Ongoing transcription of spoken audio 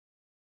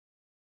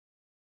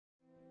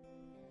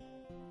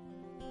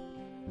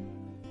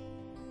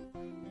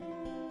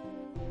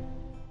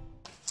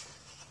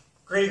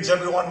Greetings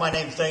everyone, my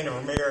name is Dana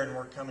Vermeer and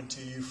we're coming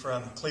to you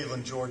from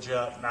Cleveland,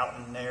 Georgia,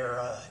 Mountain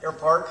Air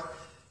Park.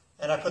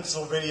 And I put this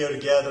little video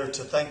together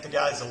to thank the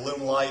guys at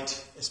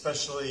Alumilite,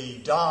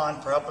 especially Don,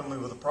 for helping me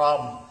with a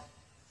problem.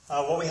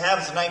 What we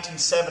have is a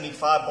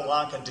 1975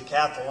 Bellanca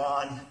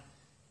Decathlon,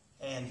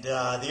 and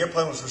the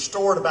airplane was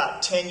restored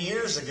about 10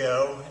 years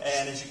ago.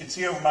 And as you can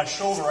see over my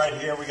shoulder right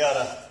here, we got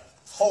a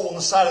hole in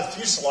the side of the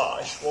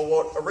fuselage. Well,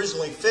 what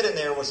originally fit in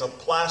there was a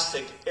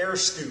plastic air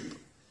scoop.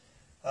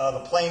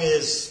 The plane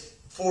is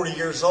 40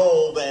 years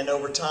old, and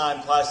over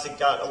time plastic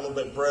got a little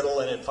bit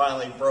brittle and it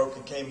finally broke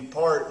and came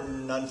apart,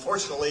 and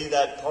unfortunately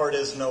that part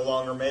is no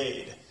longer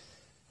made.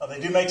 They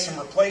do make some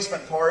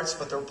replacement parts,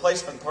 but the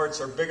replacement parts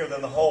are bigger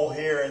than the hole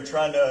here, and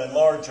trying to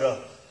enlarge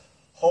a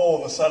hole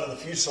in the side of the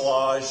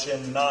fuselage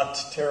and not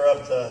tear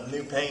up the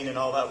new paint and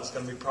all that was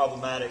going to be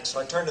problematic.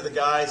 So I turned to the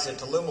guys at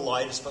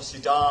Alumilite,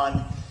 especially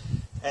Don,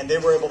 and they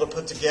were able to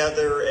put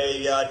together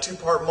a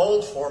two-part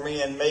mold for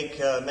me and make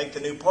the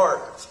new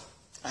part.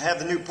 I have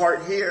the new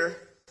part here,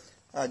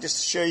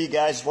 just to show you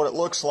guys what it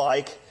looks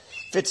like.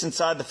 Fits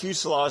inside the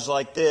fuselage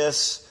like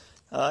this.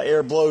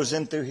 Air blows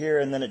in through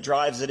here, and then it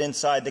drives it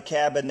inside the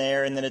cabin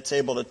there, and then it's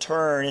able to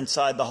turn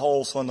inside the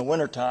hole. So in the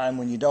wintertime,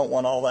 when you don't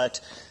want all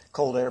that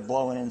cold air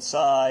blowing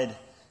inside,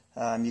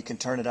 you can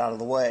turn it out of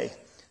the way.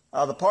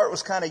 The part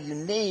was kind of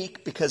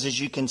unique because, as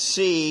you can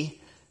see,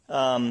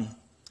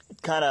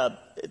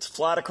 it's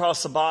flat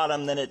across the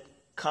bottom, then it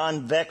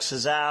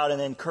convexes out and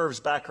then curves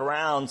back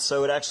around,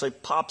 so it actually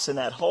pops in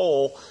that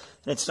hole,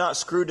 and it's not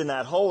screwed in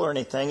that hole or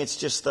anything. It's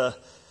just the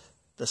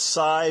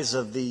size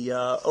of the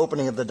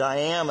opening of the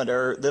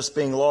diameter, this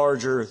being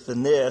larger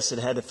than this, it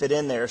had to fit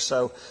in there.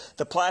 So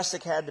the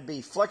plastic had to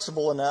be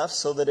flexible enough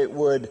so that it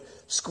would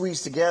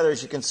squeeze together.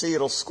 As you can see,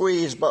 it'll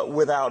squeeze but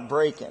without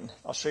breaking.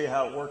 I'll show you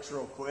how it works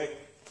real quick.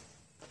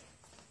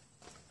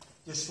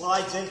 Just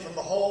slides in from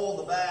the hole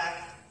in the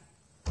back.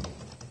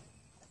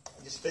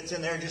 It just fits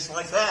in there just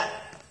like that.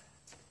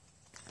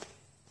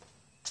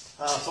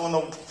 So in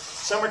the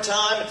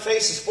summertime, it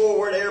faces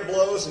forward, air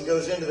blows and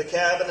goes into the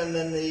cabin, and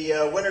then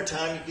the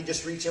wintertime, you can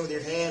just reach in with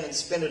your hand and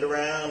spin it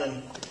around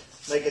and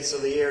make it so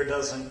the air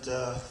doesn't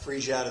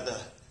freeze you out of the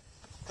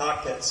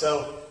cockpit.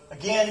 So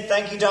again,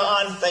 thank you,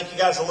 Don. Thank you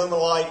guys at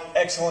Alumilite.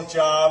 Excellent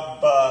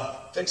job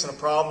fixing a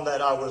problem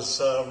that I was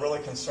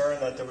really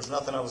concerned that there was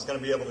nothing I was going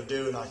to be able to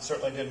do, and I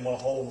certainly didn't want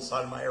a hole in the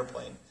side of my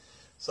airplane.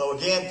 So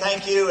again,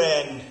 thank you,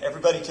 and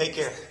everybody take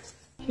care.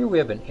 Here we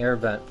have an air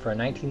vent for a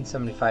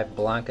 1975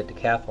 Bellanca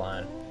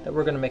Decathlon that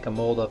we're going to make a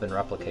mold of and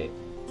replicate.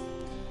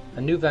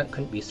 A new vent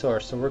couldn't be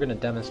sourced, so we're going to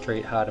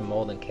demonstrate how to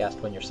mold and cast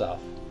one yourself.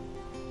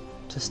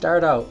 To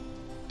start out,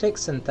 take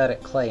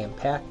synthetic clay and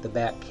pack the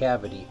back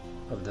cavity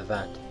of the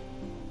vent.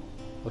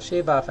 We'll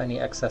shave off any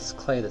excess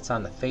clay that's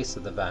on the face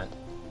of the vent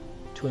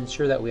to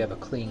ensure that we have a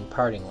clean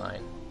parting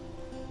line.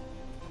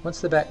 Once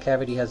the back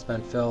cavity has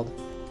been filled,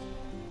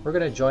 we're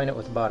going to join it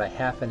with about a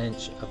 ½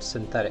 inch of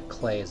synthetic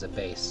clay as a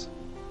base.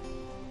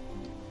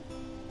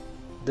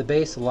 The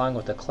base, along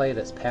with the clay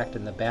that's packed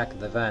in the back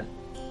of the vent,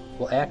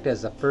 will act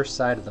as the first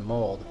side of the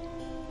mold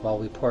while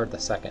we pour the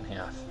second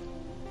half.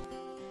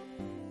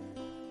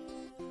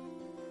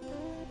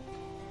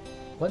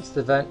 Once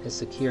the vent is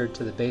secured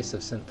to the base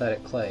of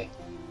synthetic clay,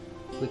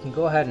 we can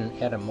go ahead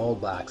and add a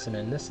mold box, and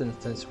in this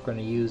instance we're going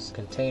to use a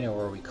container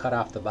where we cut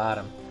off the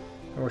bottom,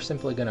 and we're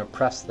simply going to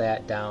press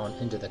that down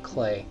into the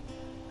clay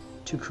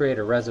to create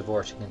a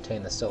reservoir to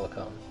contain the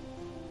silicone.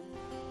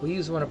 We'll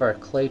use one of our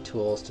clay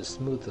tools to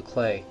smooth the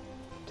clay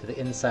to the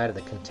inside of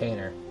the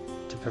container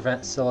to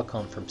prevent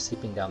silicone from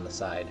seeping down the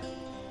side.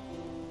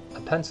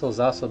 A pencil is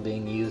also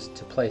being used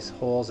to place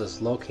holes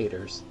as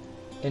locators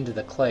into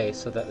the clay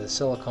so that the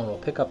silicone will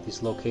pick up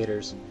these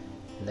locators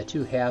and the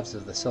two halves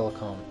of the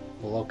silicone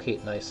will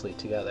locate nicely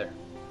together.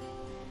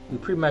 We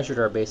pre-measured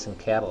our base and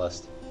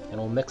catalyst,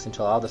 and we'll mix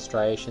until all the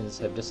striations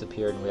have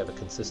disappeared and we have a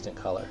consistent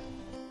color.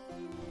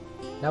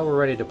 Now we're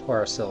ready to pour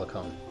our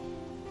silicone.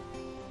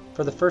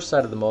 For the first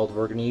side of the mold,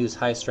 we're going to use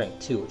high strength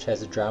 2, which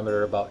has a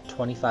diameter about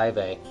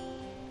 25A,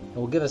 and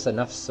will give us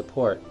enough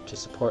support to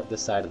support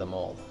this side of the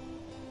mold.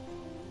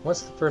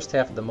 Once the first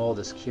half of the mold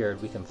is cured,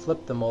 we can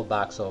flip the mold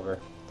box over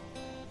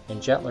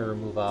and gently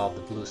remove all of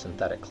the blue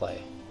synthetic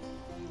clay.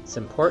 It's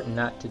important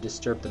not to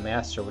disturb the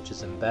master, which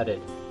is embedded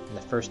in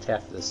the first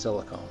half of the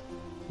silicone.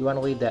 You want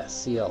to leave that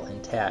seal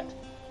intact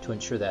to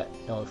ensure that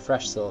no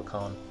fresh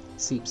silicone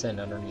seeps in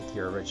underneath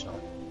your original.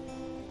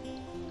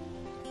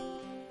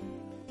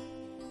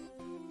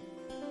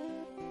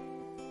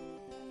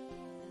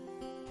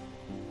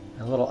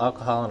 A little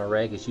alcohol and a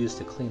rag is used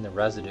to clean the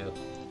residue.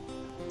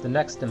 The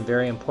next and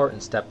very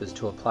important step is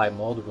to apply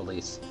mold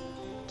release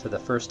to the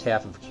first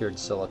half of cured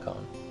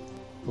silicone.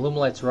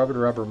 Alumilite's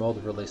rubber-to-rubber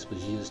mold release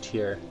was used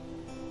here.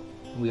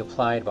 We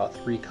applied about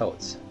 3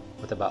 coats,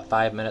 with about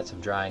 5 minutes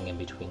of drying in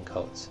between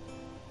coats.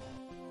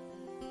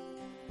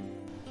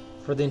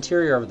 For the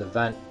interior of the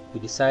vent, we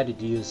decided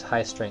to use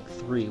high strength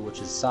 3,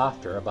 which is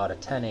softer, about a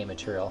 10A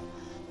material,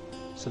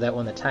 so that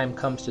when the time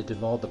comes to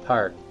demold the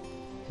part,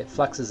 it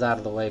flexes out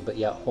of the way but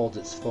yet holds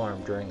its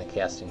form during the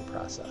casting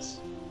process.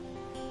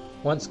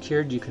 Once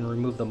cured, you can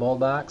remove the mold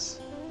box.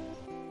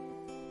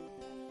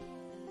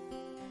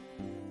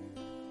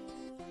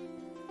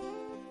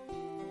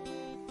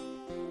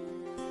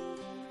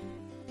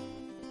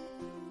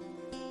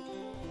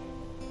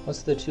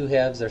 Once the two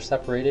halves are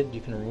separated, you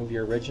can remove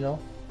your original,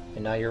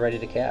 and now you're ready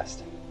to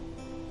cast.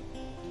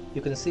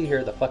 You can see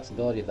here the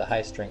flexibility of the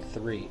high strength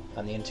 3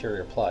 on the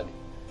interior plug.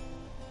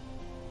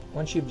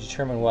 Once you've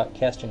determined what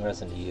casting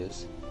resin to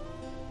use,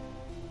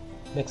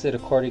 mix it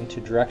according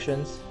to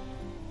directions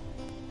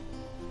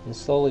and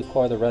slowly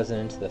pour the resin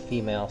into the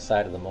female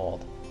side of the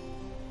mold.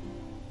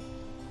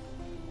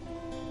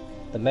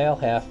 The male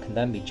half can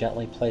then be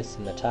gently placed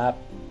in the top,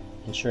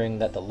 ensuring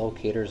that the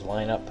locators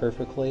line up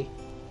perfectly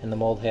and the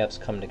mold halves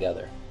come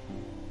together.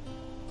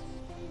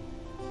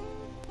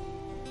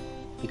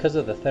 Because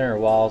of the thinner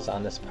walls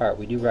on this part,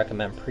 we do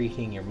recommend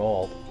preheating your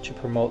mold to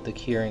promote the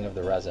curing of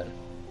the resin.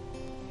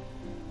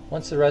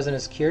 Once the resin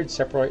is cured,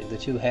 separate the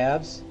two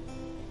halves,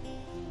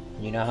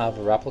 and you now have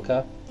a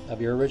replica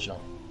of your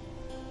original.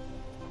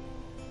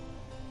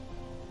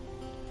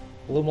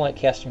 Alumilite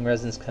casting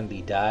resins can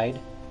be dyed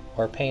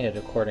or painted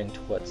according to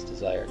what's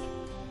desired.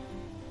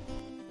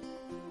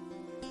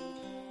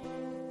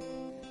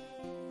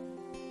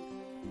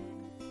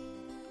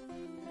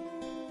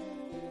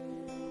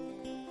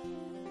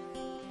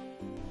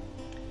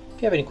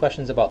 If you have any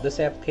questions about this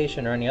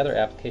application or any other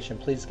application,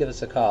 please give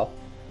us a call.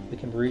 We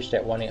can be reached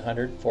at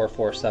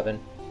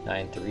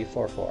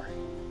 1-800-447-9344.